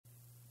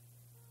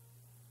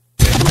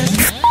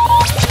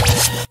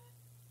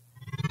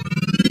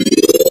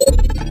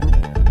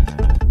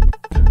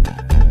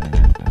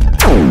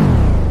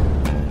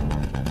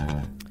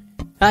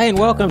Hi, and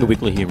welcome to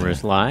Weekly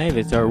Humorist Live.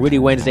 It's our Witty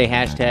Wednesday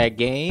hashtag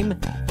game.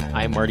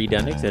 I'm Marty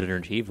Dundix,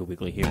 Editor-in-Chief of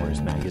Weekly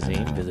Humorist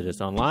Magazine. Visit us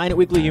online at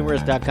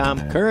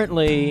weeklyhumorist.com.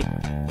 Currently,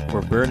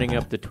 we're burning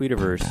up the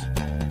Tweetiverse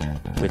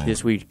with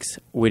this week's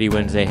Witty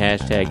Wednesday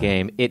hashtag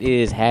game. It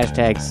is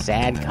hashtag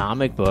sad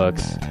comic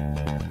books.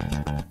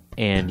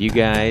 And you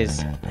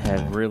guys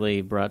have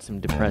really brought some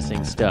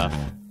depressing stuff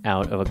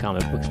out of a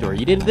comic book store.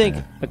 You didn't think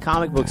a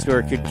comic book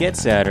store could get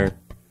sadder.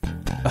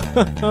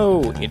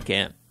 Oh, it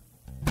can.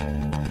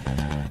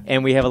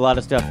 And we have a lot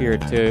of stuff here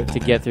to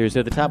get through.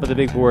 So the top of the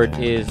big board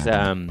is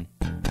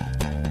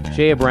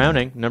Shea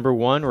Browning, number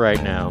one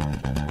right now,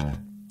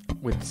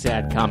 with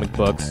sad comic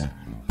books,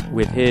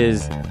 with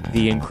his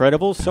The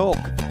Incredible Sulk.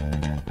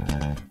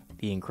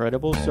 The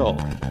Incredible Sulk,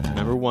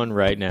 number one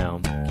right now.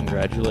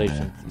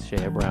 Congratulations,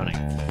 Shea Browning.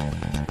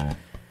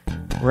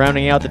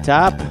 Rounding out the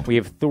top, we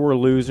have Thor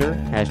Loser,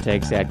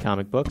 hashtag sad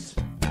comic books,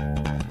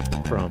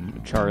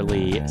 from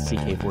Charlie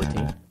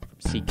CK14.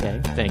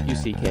 CK. Thank you,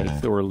 CK.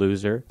 Thor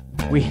Loser.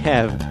 We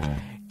have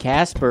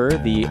Casper,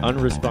 the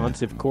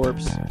Unresponsive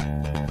Corpse.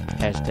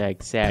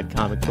 Hashtag sad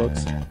comic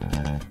books.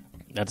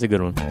 That's a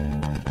good one.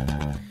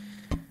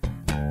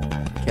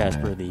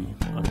 Casper, the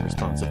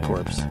Unresponsive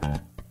Corpse.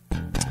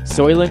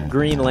 Soylent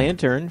Green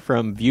Lantern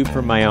from View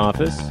from My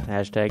Office.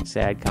 Hashtag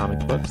sad comic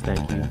books.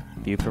 Thank you,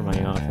 View from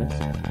My Office.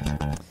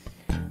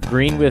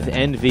 Green with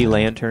Envy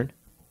Lantern.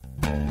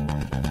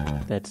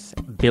 That's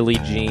Billie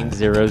Jean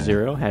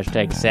 00,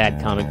 hashtag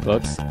sad comic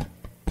books.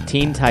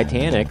 Teen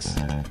Titanics,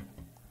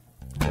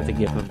 with a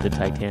gif of the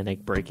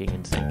Titanic breaking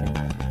and sinking.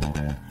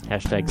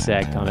 Hashtag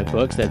sad comic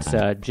books. That's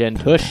Jen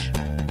Tush.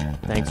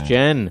 Thanks,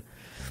 Jen.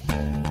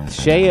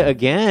 Shea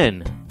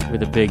again,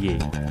 with a biggie.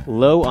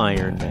 Low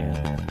Iron Man.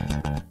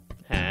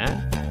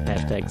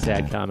 Hashtag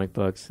sad comic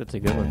books. That's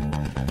a good one.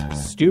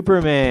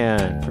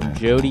 Stuperman from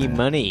Jody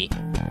Money.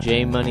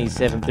 J Money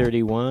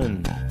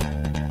 731.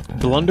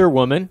 Blunder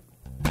Woman.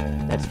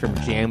 That's from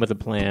Jam with a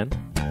Plan.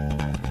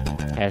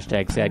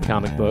 Hashtag sad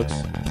comic books.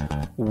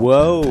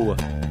 Whoa,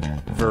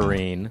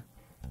 Vereen.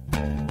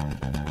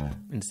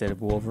 Instead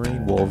of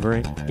Wolverine,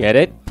 Wolverine. Get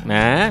it?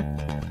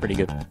 Pretty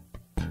good.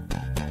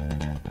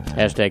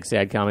 Hashtag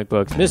sad comic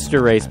books.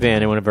 Mr. Race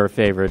Band, one of our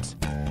favorites.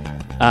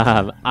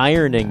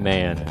 Ironing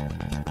Man.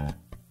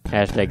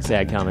 Hashtag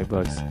sad comic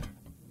books.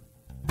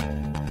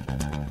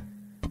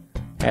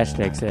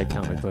 Hashtag sad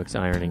comic books,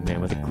 Ironing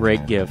Man, with a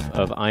great gif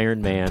of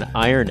Iron Man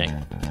ironing.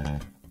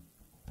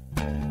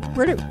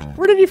 Where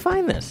did you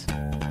find this?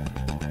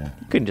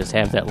 You couldn't just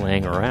have that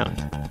laying around.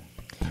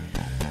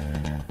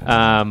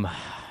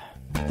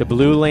 The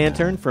Blue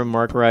Lantern from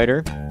Mark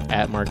Ryder,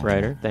 at Mark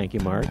Ryder. Thank you,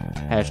 Mark.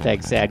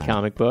 Hashtag sad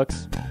comic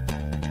books.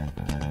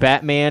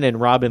 Batman and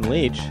Robin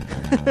Leach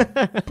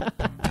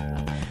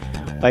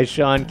by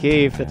Sean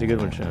Keefe. That's a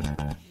good one, Sean.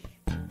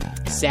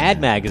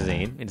 Sad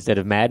Magazine instead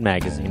of Mad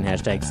Magazine.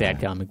 Hashtag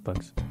sad comic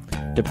books.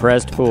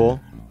 Depressed Fool.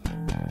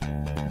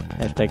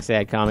 Hashtag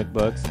sad comic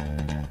books.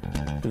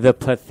 The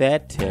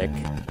Pathetic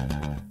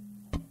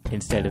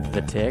instead of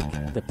The Tick.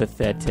 The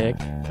Pathetic.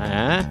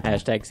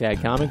 Hashtag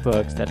sad comic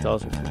books. That's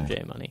also from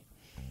J Money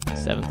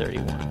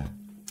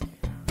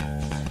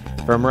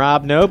 731. From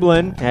Rob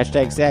Noblin.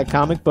 Hashtag sad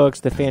comic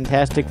books. The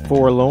Fantastic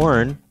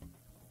Forlorn.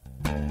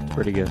 It's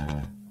pretty good.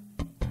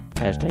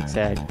 Hashtag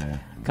sad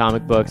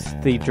comic books.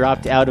 The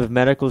Dropped Out of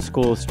Medical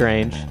School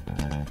Strange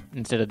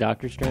instead of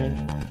Doctor Strange.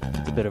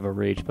 It's a bit of a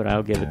reach, but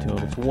I'll give it to him.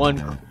 It's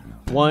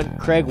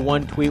Craig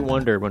One Tweet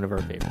Wonder, one of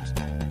our favorites.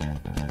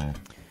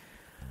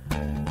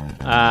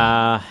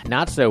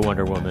 Not So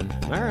Wonder Woman.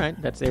 All right,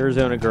 that's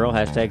Arizona Girl.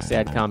 Hashtag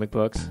sad comic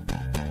books.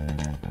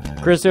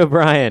 Chris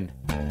O'Brien.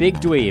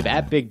 Big Dweeb.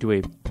 At Big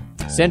Dweeb.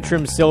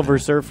 Centrum Silver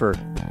Surfer.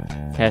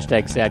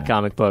 Hashtag sad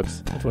comic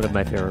books. That's one of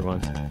my favorite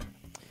ones.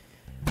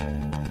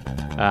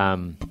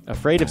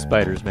 Afraid of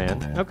Spiders,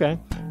 Man. Okay,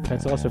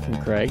 that's also from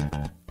Craig.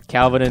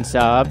 Calvin and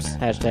Sobs.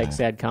 Hashtag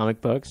sad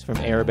comic books from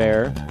Air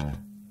Bear.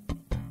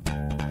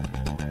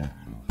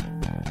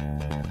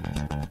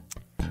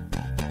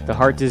 The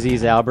Heart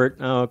Disease Albert.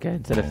 Oh, okay.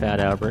 Instead of Fat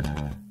Albert.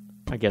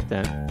 I get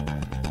that.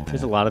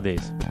 There's a lot of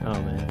these.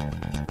 Oh,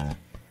 man.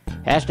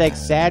 Hashtag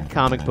sad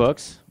comic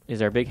books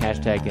is our big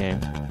hashtag game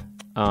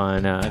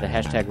on the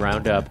hashtag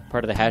roundup.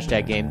 Part of the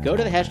hashtag game. Go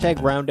to the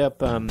hashtag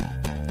roundup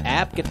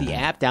app. Get the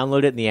app. Download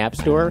it in the App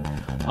Store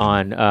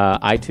on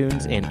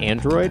iTunes and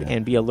Android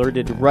and be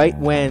alerted right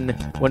when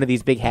one of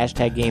these big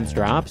hashtag games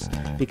drops,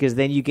 because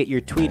then you get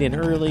your tweet in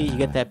early, you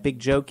get that big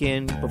joke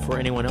in before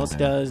anyone else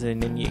does,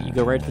 and then you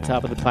go right to the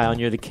top of the pile and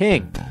you're the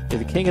king. You're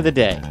the king of the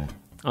day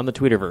on the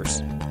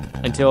Tweetiverse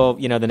until,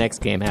 the next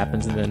game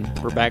happens, and then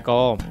we're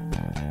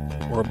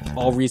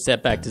all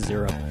reset back to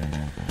zero.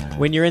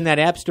 When you're in that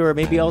App Store,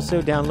 maybe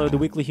also download the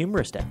Weekly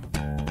Humorist app.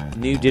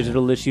 New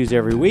digital issues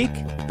every week,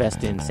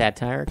 best in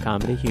satire,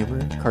 comedy,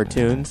 humor,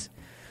 cartoons.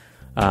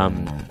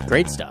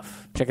 Great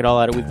stuff. Check it all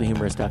out at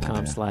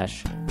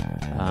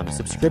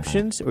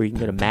weeklyhumorist.com/subscriptions, or you can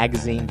go to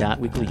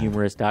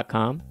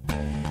magazine.weeklyhumorist.com.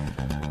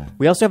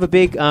 We also have a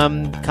big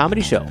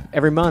comedy show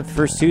every month,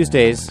 first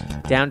Tuesdays,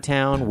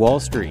 downtown Wall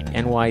Street,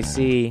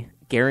 NYC,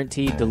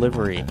 guaranteed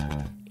delivery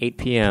 8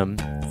 p.m.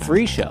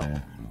 free show.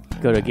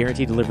 Go to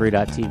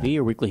guaranteeddelivery.tv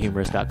or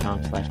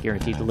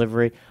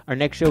weeklyhumorist.com/guaranteeddelivery. Our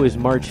next show is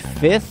March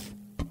 5th.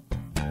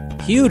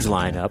 Huge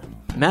lineup.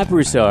 Matt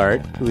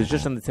Broussard, who was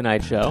just on The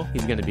Tonight Show,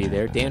 he's going to be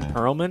there. Dan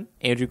Perlman,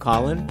 Andrew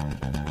Collin,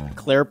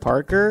 Claire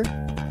Parker.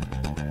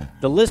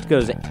 The list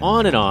goes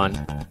on and on.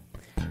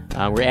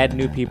 We're adding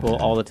new people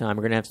all the time.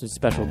 We're going to have some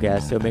special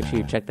guests, so make sure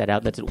you check that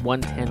out. That's at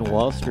 110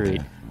 Wall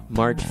Street,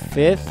 March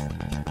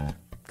 5th.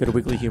 Go to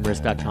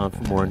weeklyhumorist.com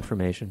for more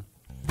information.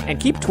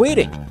 And keep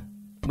tweeting.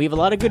 We have a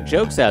lot of good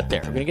jokes out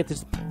there. We're gonna get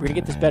this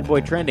bad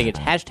boy trending. It's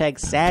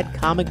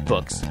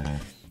 #SadComicBooks.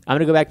 I'm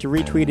gonna go back to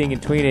retweeting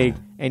and tweeting,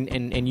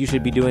 and you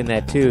should be doing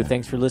that too.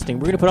 Thanks for listening.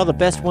 We're gonna put all the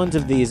best ones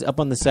of these up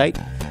on the site,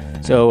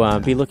 so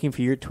be looking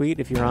for your tweet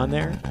if you're on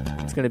there.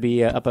 It's gonna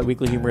be up at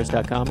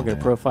weeklyhumorist.com. We're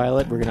gonna profile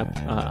it. We're gonna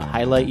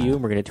highlight you,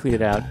 and we're gonna tweet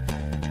it out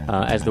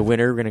as the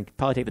winner. We're gonna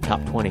probably take the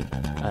top 20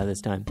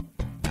 this time.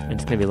 And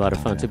it's going to be a lot of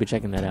fun, so be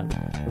checking that out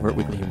over at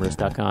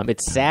weeklyhumorist.com.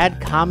 It's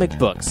Sad Comic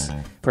Books,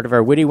 part of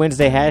our Witty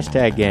Wednesday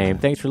hashtag game.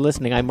 Thanks for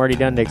listening. I'm Marty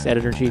Dundix,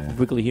 editor-in-chief of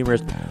Weekly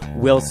Humorist.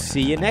 We'll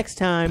see you next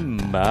time.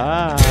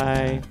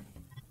 Bye.